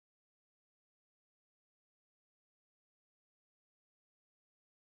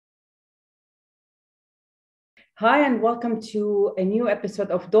Hi, and welcome to a new episode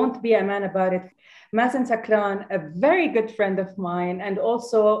of Don't Be a Man About It. Mazen Sakran, a very good friend of mine, and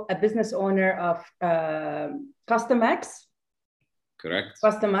also a business owner of CustomX. Correct.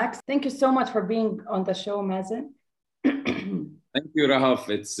 CustomX. Thank you so much for being on the show, Mazen. Thank you, Rahaf.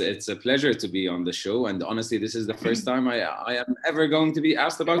 It's a pleasure to be on the show. And honestly, this is the first time I am ever going to be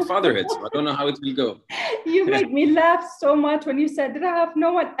asked about fatherhood. So I don't know how it will go. You made me laugh so much when you said, Rahaf,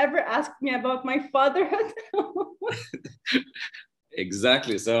 no one ever asked me about my fatherhood.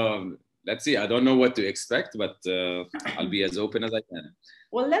 Exactly. So let's see. I don't know what to expect, but I'll be as open as I can.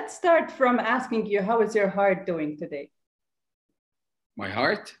 Well, let's start from asking you, how is your heart doing today? My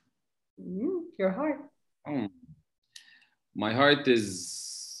heart? Your heart. My heart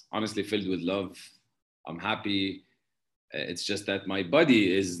is honestly filled with love. I'm happy. It's just that my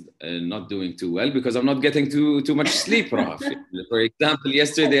body is not doing too well because I'm not getting too much sleep, Rahaf. For example,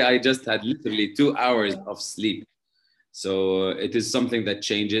 yesterday I just had literally 2 hours of sleep. So it is something that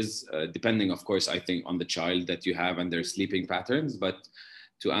changes depending, of course, I think on the child that you have and their sleeping patterns. But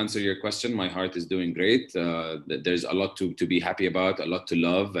to answer your question, my heart is doing great. There's a lot to be happy about, a lot to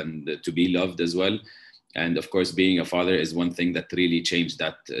love and to be loved as well. And of course, being a father is one thing that really changed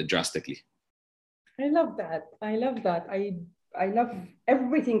that drastically. I love that. I love that. I love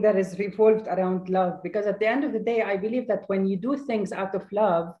everything that is revolved around love, because at the end of the day, I believe that when you do things out of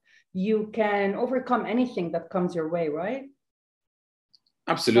love, you can overcome anything that comes your way, right?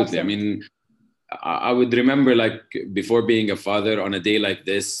 Absolutely. I mean, I would remember, like, before being a father, on a day like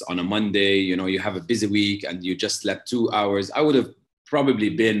this, on a Monday, you have a busy week and you just slept 2 hours. I would have probably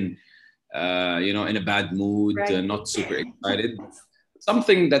been in a bad mood, right. Not super excited.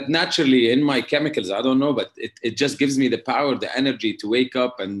 Something that naturally in my chemicals, I don't know, but it just gives me the power, the energy to wake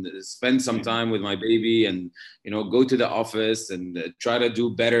up and spend some time with my baby and, go to the office and try to do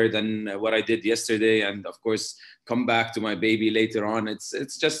better than what I did yesterday. And of course, come back to my baby later on.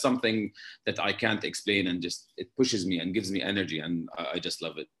 It's just something that I can't explain, and just, it pushes me and gives me energy, and I just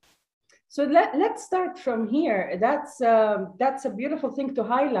love it. So let's start from here. That's a beautiful thing to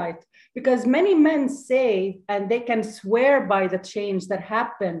highlight, because many men say, and they can swear by the change that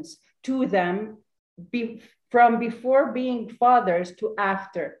happens to them from before being fathers to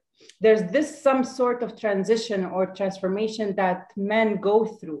after. There's some sort of transition or transformation that men go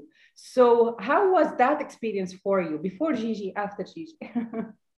through. So how was that experience for you, before Gigi, after Gigi?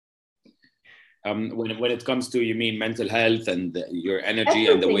 When it comes to, you mean mental health and your energy?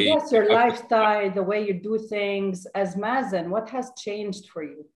 Everything, and the way, yes, your lifestyle, the way you do things as Mazen, what has changed for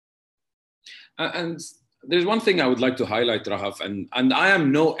you? And there's one thing I would like to highlight, Rahaf, and I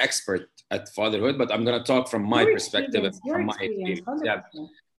am no expert at fatherhood, but I'm going to talk from my perspective and from my experience. Yeah.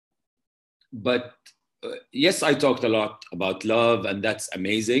 But yes, I talked a lot about love, and that's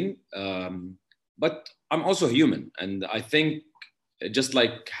amazing. But I'm also human, and I think, just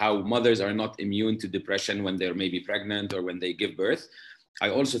like how mothers are not immune to depression when they're maybe pregnant or when they give birth,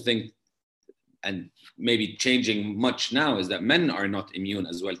 I also think, and maybe changing much now, is that men are not immune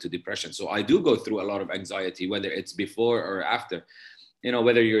as well to depression. So I do go through a lot of anxiety, whether it's before or after.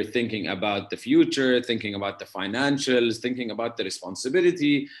 Whether you're thinking about the future, thinking about the financials, thinking about the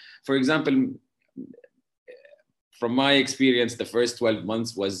responsibility. For example, from my experience, the first 12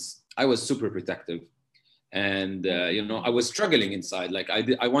 months I was super protective. And, I was struggling inside. Like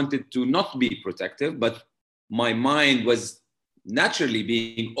I wanted to not be protective, but my mind was naturally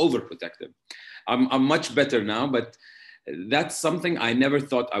being overprotective. I'm much better now, but that's something I never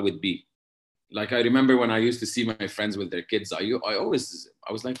thought I would be. Like, I remember when I used to see my friends with their kids, I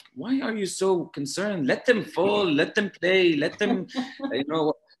was like, why are you so concerned? Let them fall, let them play, let them,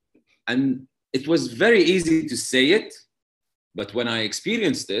 and it was very easy to say it, but when I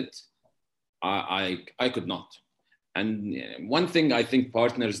experienced it, I could not. And one thing I think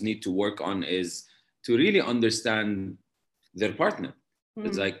partners need to work on is to really understand their partner.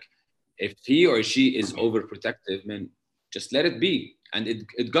 It's like, if he or she is overprotective, man, just let it be. And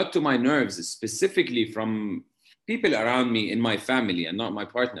it got to my nerves, specifically from people around me in my family and not my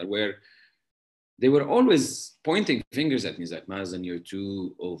partner, where they were always pointing fingers at me. It's like, Mazen, you're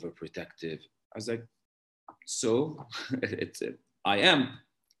too overprotective. I was like, so I am.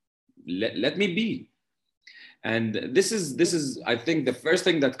 Let me be. And this is I think the first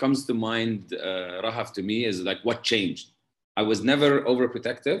thing that comes to mind, Rahaf, to me, is like, what changed. I was never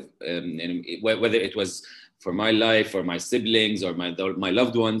overprotective, and whether it was for my life or my siblings or my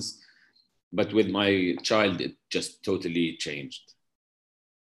loved ones, but with my child, it just totally changed.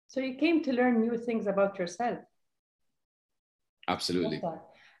 So you came to learn new things about yourself. Absolutely.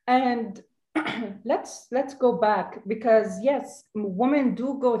 And let's go back, because yes, women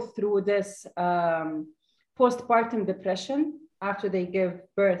do go through this postpartum depression after they give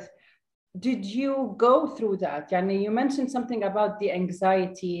birth. Did you go through that? Yani, you mentioned something about the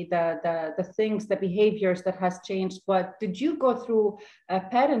anxiety, the things, the behaviors that has changed, but did you go through a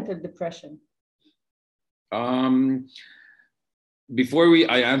parental depression? Before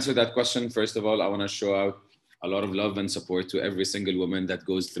I answer that question, first of all, I want to show out a lot of love and support to every single woman that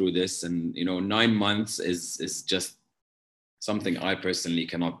goes through this. And, 9 months is just something I personally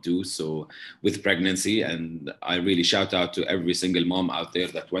cannot do. So with pregnancy, and I really shout out to every single mom out there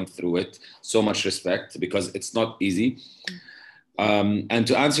that went through it. So much respect, because it's not easy. And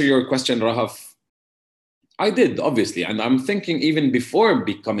to answer your question, Rahaf, I did, obviously. And I'm thinking even before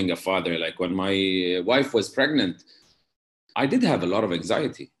becoming a father, like when my wife was pregnant, I did have a lot of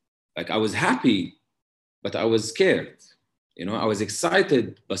anxiety. Like I was happy, but I was scared. I was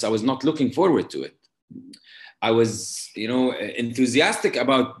excited, but I was not looking forward to it. I was, enthusiastic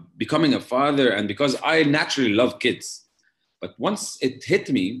about becoming a father, and because I naturally love kids. But once it hit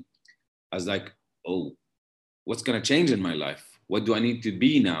me, I was like, oh, what's going to change in my life? What do I need to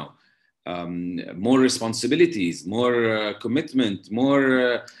be now? More responsibilities, more commitment,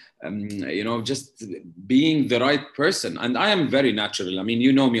 more, just being the right person. And I am very natural. I mean,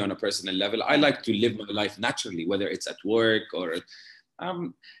 you know me on a personal level. I like to live my life naturally, whether it's at work or,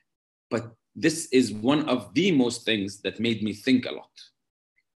 but this is one of the most things that made me think a lot.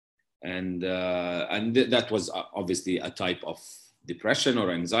 And that was obviously a type of depression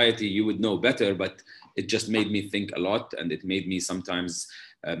or anxiety. You would know better, but it just made me think a lot. And it made me sometimes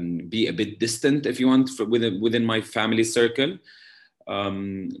be a bit distant, if you want, within my family circle.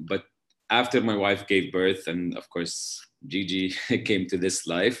 But after my wife gave birth, and of course, Gigi came to this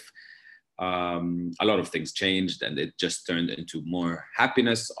life, a lot of things changed, and it just turned into more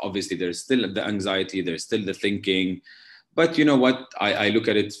happiness. Obviously, there's still the anxiety, there's still the thinking, but you know what? I look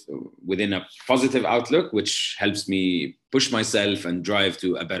at it within a positive outlook, which helps me push myself and drive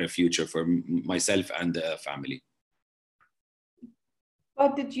to a better future for myself and the family.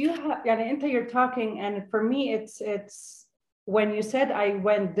 But did you have, you're talking, and for me, it's when you said I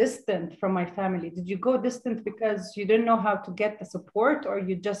went distant from my family, did you go distant because you didn't know how to get the support, or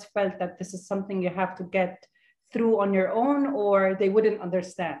you just felt that this is something you have to get through on your own, or they wouldn't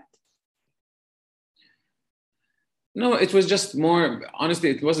understand? No, it was just more, honestly,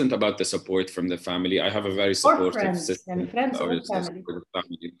 it wasn't about the support from the family. I have a very supportive system. And friends or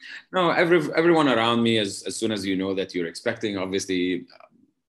family. No, everyone around me, as soon as you know that you're expecting, obviously,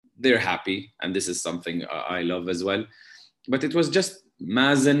 they're happy. And this is something I love as well. But it was just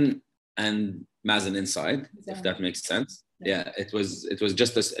Mazen and Mazen inside, if that makes sense. Yeah, it was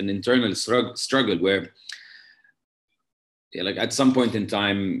just an internal struggle where, like at some point in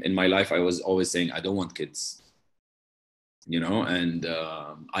time in my life, I was always saying, I don't want kids, and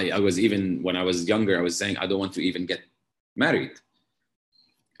I was, even when I was younger, I was saying, I don't want to even get married.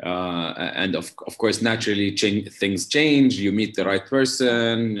 And of course, naturally, things change. You meet the right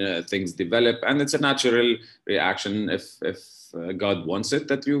person, things develop, and it's a natural reaction if God wants it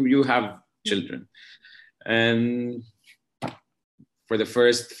that you have children. And for the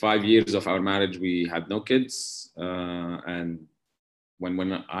first 5 years of our marriage, we had no kids. And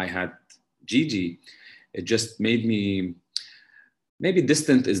when I had Gigi, it just made me, maybe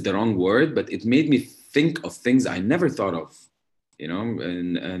distant is the wrong word, but it made me think of things I never thought of.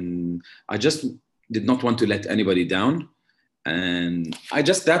 And I just did not want to let anybody down. And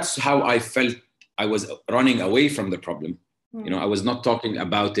that's how I felt. I was running away from the problem. I was not talking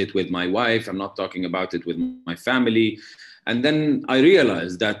about it with my wife. I'm not talking about it with my family. And then I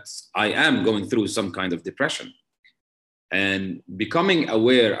realized that I am going through some kind of depression. And becoming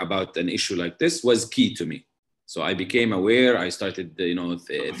aware about an issue like this was key to me. So I became aware. I started,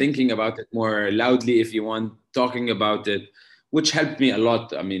 thinking about it more loudly, if you want, talking about it, which helped me a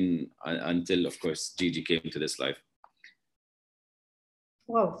lot. I mean, until, of course, Gigi came to this life.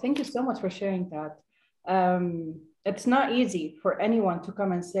 Wow, thank you so much for sharing that. It's not easy for anyone to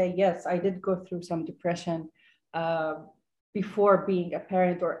come and say, yes, I did go through some depression before being a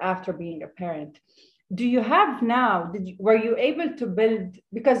parent or after being a parent. Do you have now, were you able to build,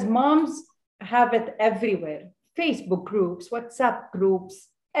 because moms have it everywhere, Facebook groups, WhatsApp groups,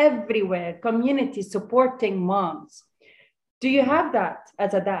 everywhere, community supporting moms. Do you have that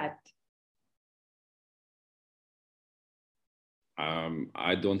as a dad?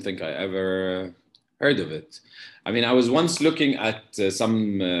 I don't think I ever heard of it. I mean, I was once looking at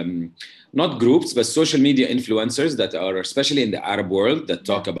some, not groups, but social media influencers that are, especially in the Arab world, that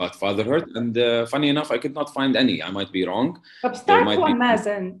talk about fatherhood. And funny enough, I could not find any. I might be wrong. But start one,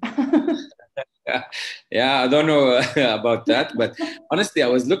 Mazen. Yeah, I don't know about that, but honestly, I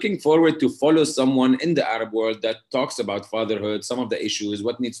was looking forward to follow someone in the Arab world that talks about fatherhood, some of the issues,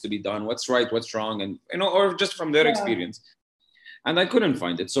 what needs to be done, what's right, what's wrong, and or just from their Yeah. experience. And I couldn't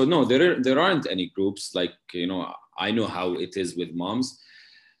find it. So no, there aren't any groups like I know how it is with moms,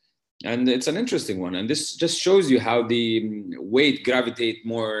 and it's an interesting one. And this just shows you how the weight gravitate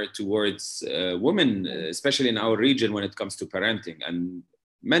more towards women, especially in our region when it comes to parenting, and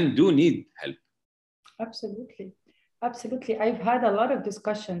men do need help. Absolutely. Absolutely. I've had a lot of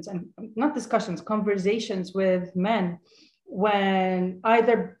discussions, and not discussions, conversations with men when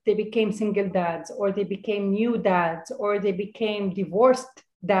either they became single dads or they became new dads or they became divorced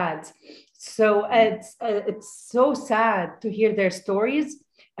dads. So it's so sad to hear their stories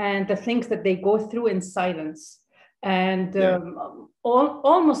and the things that they go through in silence. And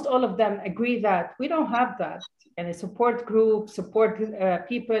almost all of them agree that we don't have that. And a support group, support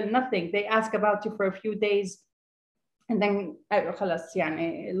people, nothing. They ask about you for a few days and then خلاص,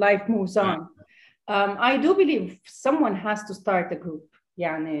 يعني, life moves on. I do believe someone has to start a group.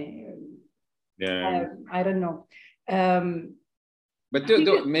 يعني, I don't know. But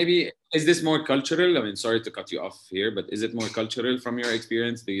maybe, is this more cultural? I mean, sorry to cut you off here, but is it more cultural from your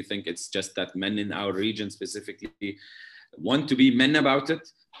experience? Do you think it's just that men in our region specifically want to be men about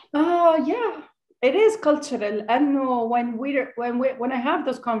it? Yeah, it is cultural. And when I have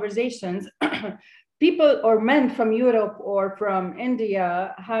those conversations, people or men from Europe or from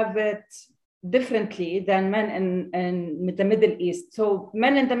India have it differently than men in the Middle East. So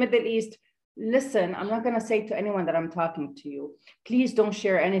men in the Middle East, listen, I'm not going to say to anyone that I'm talking to you, please don't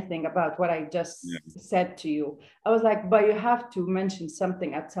share anything about what I just said to you. I was like, but you have to mention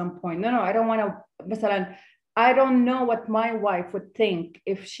something at some point. No, I don't want to. I don't know what my wife would think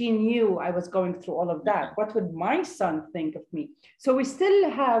if she knew I was going through all of that. What would my son think of me? So we still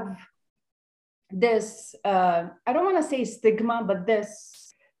have this, I don't want to say stigma, but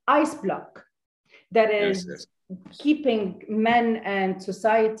this ice block that is keeping men and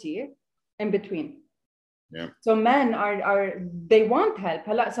society in between. Yeah. So men they want help.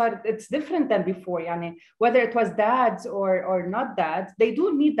 So it's different than before. Yani, whether it was dads or not dads, they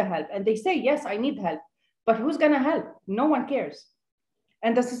do need the help. And they say, yes, I need help. But who's going to help? No one cares.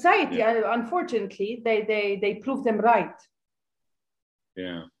 And the society, unfortunately, they prove them right.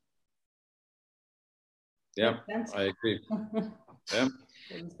 Yeah. Yeah, I agree. Yeah.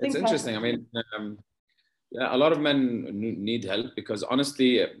 It's interesting. I mean, a lot of men need help because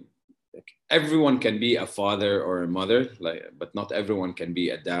honestly, everyone can be a father or a mother, but not everyone can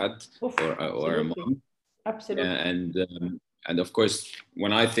be a dad or a mom. Absolutely. And of course,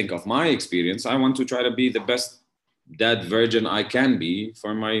 when I think of my experience, I want to try to be the best dad virgin I can be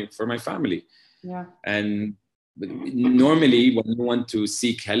for my family. Yeah. And normally, when you want to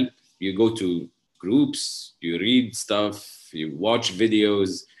seek help, you go to groups, you read stuff, you watch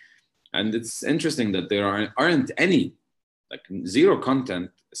videos, and it's interesting that there aren't any, like zero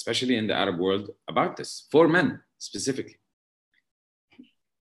content, especially in the Arab world, about this for men specifically.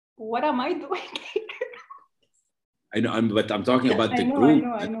 What am I doing? I know, but I'm talking about the group.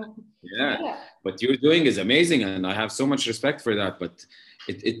 I know. Yeah, what you're doing is amazing, and I have so much respect for that. But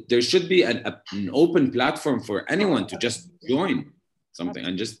there should be an open platform for anyone to just join something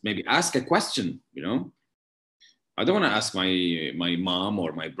and just maybe ask a question. I don't want to ask my mom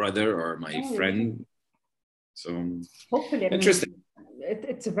or my brother or my friend. So hopefully, interesting.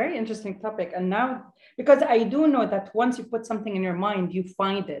 It's a very interesting topic, and now because I do know that once you put something in your mind, you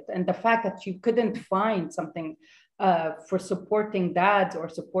find it, and the fact that you couldn't find something for supporting dads or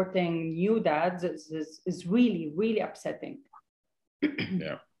supporting new dads is really, really upsetting.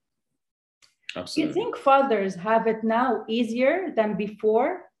 Yeah, absolutely. Do you think fathers have it now easier than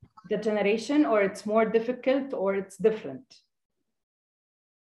before the generation, or it's more difficult, or it's different?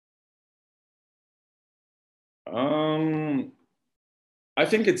 I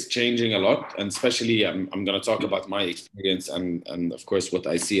think it's changing a lot, and especially I'm going to talk about my experience and of course what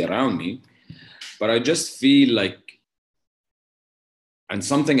I see around me. But I just feel like, and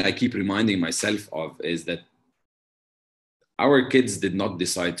something I keep reminding myself of is that our kids did not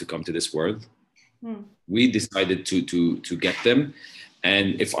decide to come to this world. We decided to get them.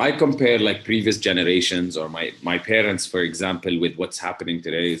 And if I compare like previous generations or my parents, for example, with what's happening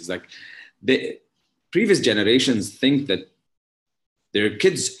today, it's like the previous generations think that their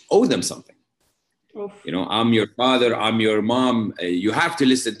kids owe them something. Oof. I'm your father, I'm your mom, you have to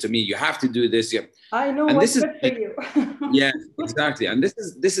listen to me, you have to do this. Yeah. I know, and what's good for you. Yeah, exactly. And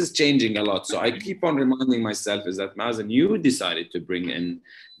this is changing a lot. So I keep on reminding myself is that Mazen, you decided to bring in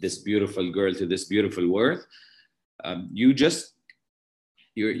this beautiful girl to this beautiful world. You just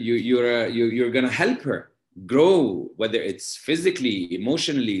you're gonna help her grow, whether it's physically,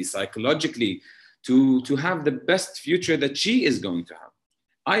 emotionally, psychologically, to have the best future that she is going to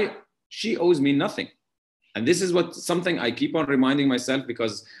have. She owes me nothing. And this is something I keep on reminding myself,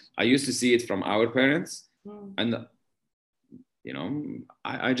 because I used to see it from our parents. And, you know,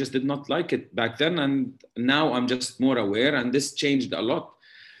 I just did not like it back then. And now I'm just more aware, and this changed a lot.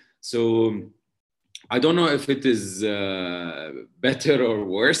 So I don't know if it is better or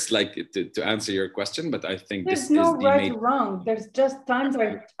worse, like to answer your question, but I think there's no right or wrong. There's just times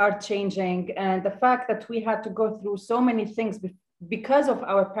are changing. And the fact that we had to go through so many things because of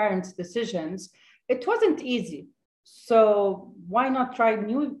our parents' decisions, it wasn't easy. So why not try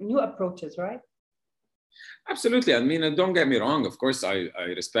new approaches, right? Absolutely. I mean, don't get me wrong. Of course, I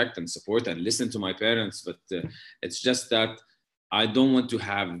respect and support and listen to my parents, but it's just that I don't want to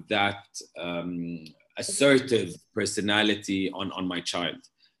have that assertive personality on my child.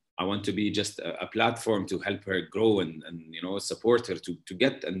 I want to be just a platform to help her grow and you know, support her to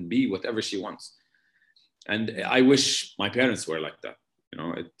get and be whatever she wants. And I wish my parents were like that. You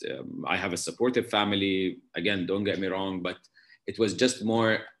know, I have a supportive family. Again, don't get me wrong, but it was just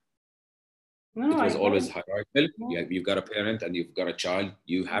more. It was always hierarchical. You've got a parent and you've got a child.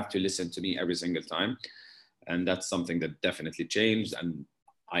 You have to listen to me every single time. And that's something that definitely changed, and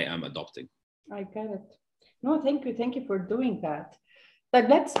I am adopting. I get it. No, thank you. Thank you for doing that. But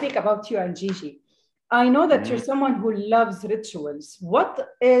let's speak about you and Gigi. I know that you're someone who loves rituals.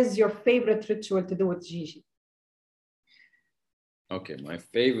 What is your favorite ritual to do with Gigi? Okay, my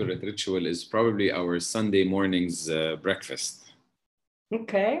favorite ritual is probably our Sunday morning's breakfast.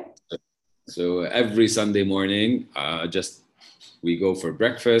 Okay. So every Sunday morning, we go for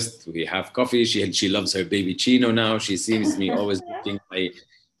breakfast. We have coffee. She loves her baby chino now. She sees me always drinking my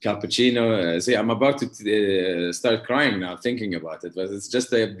cappuccino. See, I'm about to start crying now thinking about it, but it's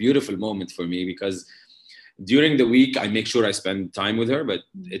just a beautiful moment for me, because during the week I make sure I spend time with her, but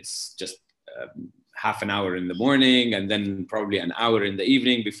it's just half an hour in the morning and then probably an hour in the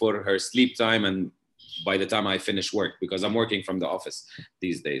evening before her sleep time, and by the time I finish work, because I'm working from the office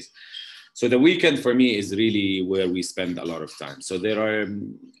these days. So the weekend for me is really where we spend a lot of time. So there are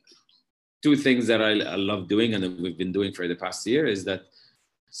two things that I love doing and that we've been doing for the past year is that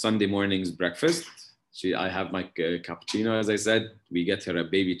Sunday morning's breakfast. I have my cappuccino, as I said. We get her a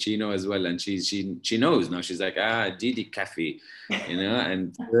baby chino as well, and she knows now. She's like, Gigi coffee, you know,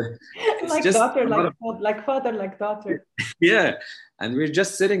 and it's like just daughter, like father, like daughter. Yeah, and we're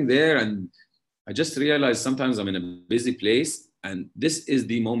just sitting there, and I just realized sometimes I'm in a busy place, and this is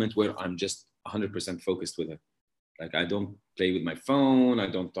the moment where I'm just 100% focused with her. Like, I don't play with my phone. I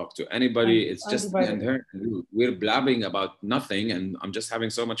don't talk to anybody. It's just me and her. We're blabbing about nothing, and I'm just having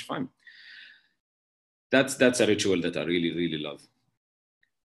so much fun. That's a ritual that I really, really love.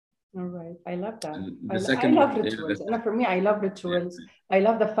 All right. I love that. I love rituals. And for me, I love rituals. I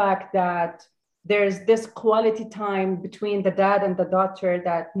love the fact that there's this quality time between the dad and the daughter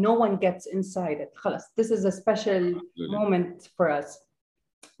that no one gets inside it. This is a special moment for us.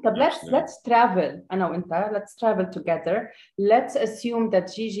 But let's travel. Let's travel together. Let's assume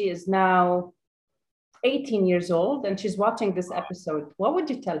that Gigi is now 18 years old and she's watching this episode. What would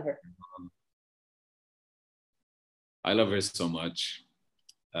you tell her? I love her so much.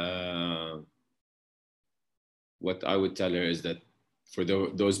 What I would tell her is that for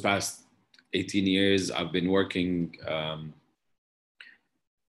those past 18 years, I've been working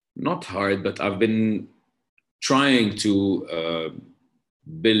not hard, but I've been trying to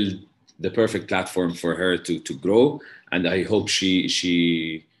build the perfect platform for her to grow. And I hope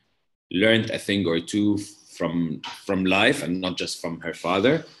she learned a thing or two from life and not just from her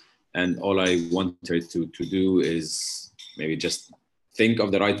father. And all I want her to do is maybe just think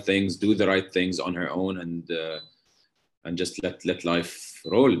of the right things, do the right things on her own, and just let life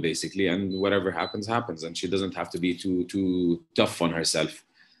roll, basically. And whatever happens, happens. And she doesn't have to be too tough on herself.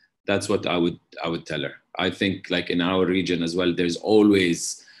 That's what I would tell her. I think, like, in our region as well, there's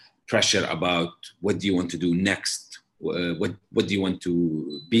always pressure about what do you want to do next? What do you want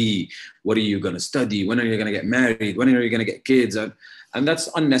to be? What are you going to study? When are you going to get married? When are you going to get kids? And that's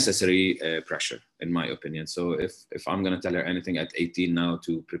unnecessary pressure, in my opinion. So if I'm going to tell her anything at 18 now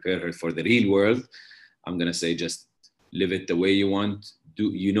to prepare her for the real world, I'm going to say, just live it the way you want.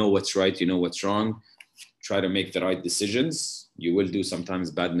 You know what's right, you know what's wrong. Try to make the right decisions. You will do sometimes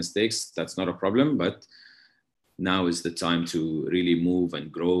bad mistakes. That's not a problem. But now is the time to really move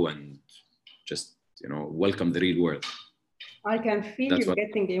and grow and just, welcome the real world. I can feel you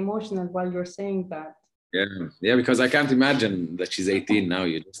getting emotional while you're saying that. Yeah, because I can't imagine that she's 18 now.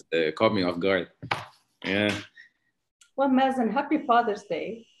 You just caught me off guard. Yeah. Well, Mazen, happy Father's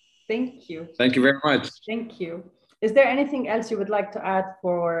Day. Thank you. Thank you very much. Thank you. Is there anything else you would like to add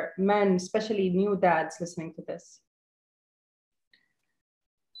for men, especially new dads listening to this?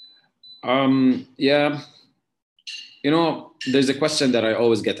 Yeah. There's a question that I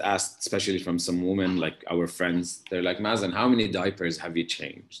always get asked, especially from some women, like our friends. They're like, Mazen, how many diapers have you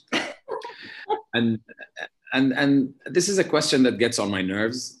changed? and this is a question that gets on my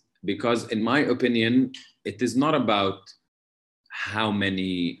nerves, because in my opinion, it is not about how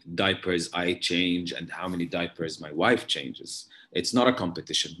many diapers I change and how many diapers my wife changes. It's not a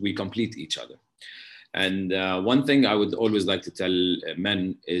competition. We complete each other. And one thing I would always like to tell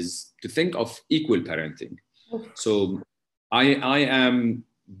men is to think of equal parenting. So I am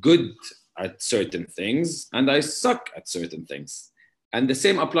good at certain things and I suck at certain things. And the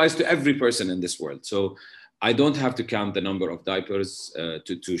same applies to every person in this world. So I don't have to count the number of diapers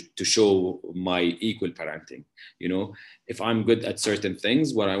to show my equal parenting. If I'm good at certain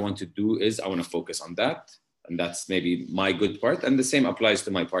things, what I want to do is I want to focus on that. And that's maybe my good part. And the same applies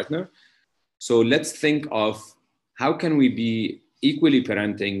to my partner. So let's think of how can we be equally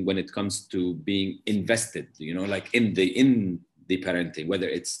parenting when it comes to being invested, like in the parenting, whether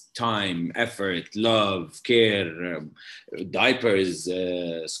it's time, effort, love, care, diapers,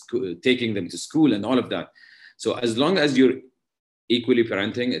 taking them to school and all of that. So as long as you're equally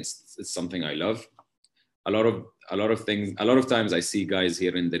parenting, it's something I love. A lot of times I see guys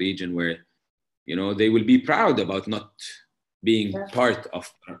here in the region where, they will be proud about not being part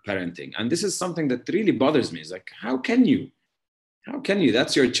of parenting. And this is something that really bothers me. It's like, how can you?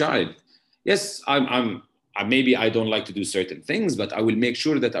 That's your child. Yes, maybe I don't like to do certain things, but I will make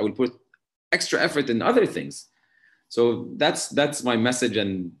sure that I will put extra effort in other things. So that's my message.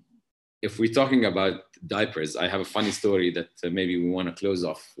 And if we're talking about diapers, I have a funny story that maybe we want to close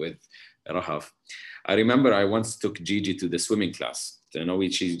off with, Rahaf. I remember I once took Gigi to the swimming class.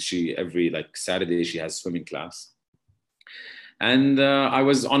 She every Saturday she has swimming class. And I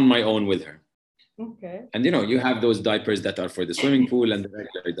was on my own with her. Okay. And you have those diapers that are for the swimming pool and the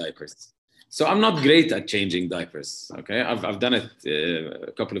regular diapers. So I'm not great at changing diapers. Okay, I've done it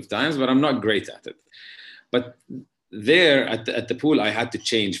a couple of times, but I'm not great at it. But there at the pool, I had to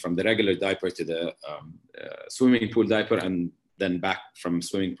change from the regular diaper to the swimming pool diaper, and then back from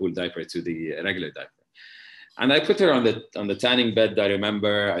swimming pool diaper to the regular diaper. And I put her on the tanning bed. I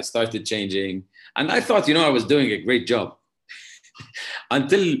remember I started changing, and I thought, I was doing a great job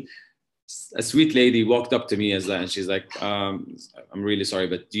until a sweet lady walked up to me and she's like, I'm really sorry,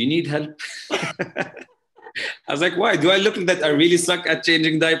 but do you need help? I was like, why? Do I look that I really suck at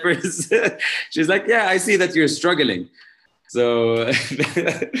changing diapers? She's like, yeah, I see that you're struggling. So,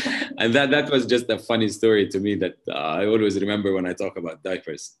 and that was just a funny story to me that I always remember when I talk about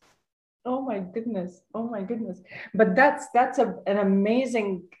diapers. Oh my goodness. But that's an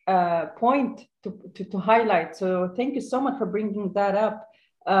amazing point to highlight. So thank you so much for bringing that up.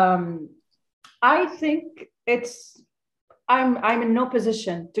 I think I'm in no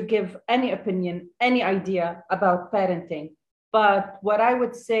position to give any opinion, any idea about parenting. But what I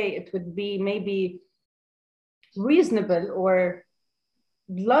would say, it would be maybe reasonable or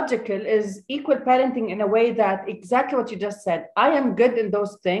logical is equal parenting in a way that exactly what you just said. I am good in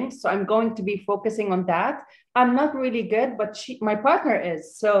those things, so I'm going to be focusing on that. I'm not really good, but my partner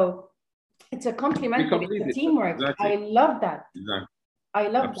is. So it's a complementary, it's a teamwork. Exactly. I love that. Exactly. I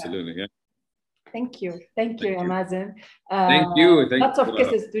love Absolutely, that. Yeah. Thank you, Mazen. Thank you. Lots of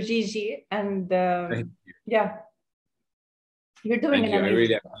kisses to Gigi, and yeah, you're doing an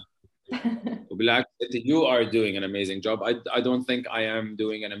amazing job. You are doing an amazing job. I don't think I am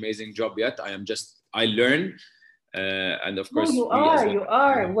doing an amazing job yet. I learn, and of course you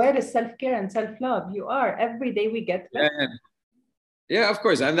are. Where is self-care and self-love? You are. Every day we get better. Yeah, of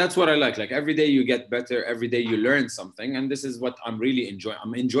course. And that's what I like. Like every day you get better, every day you learn something. And this is what I'm really enjoying.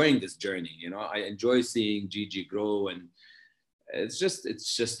 I'm enjoying this journey. I enjoy seeing Gigi grow, and it's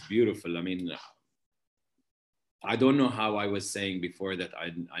just beautiful. I mean, I don't know how I was saying before that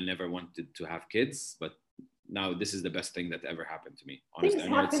I never wanted to have kids, but now this is the best thing that ever happened to me. Honestly,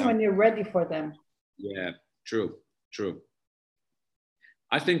 things happen when you're ready for them. Yeah, true.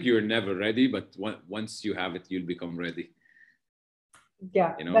 I think you're never ready, but once you have it, you'll become ready.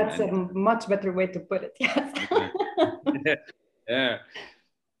 Yeah, that's a much better way to put it. Yes.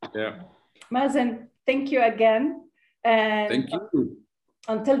 Yeah. Mazen, thank you again. And thank you.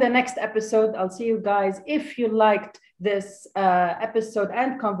 Until the next episode, I'll see you guys. If you liked this episode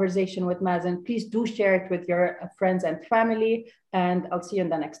and conversation with Mazen, please do share it with your friends and family. And I'll see you in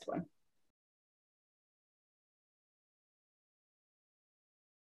the next one.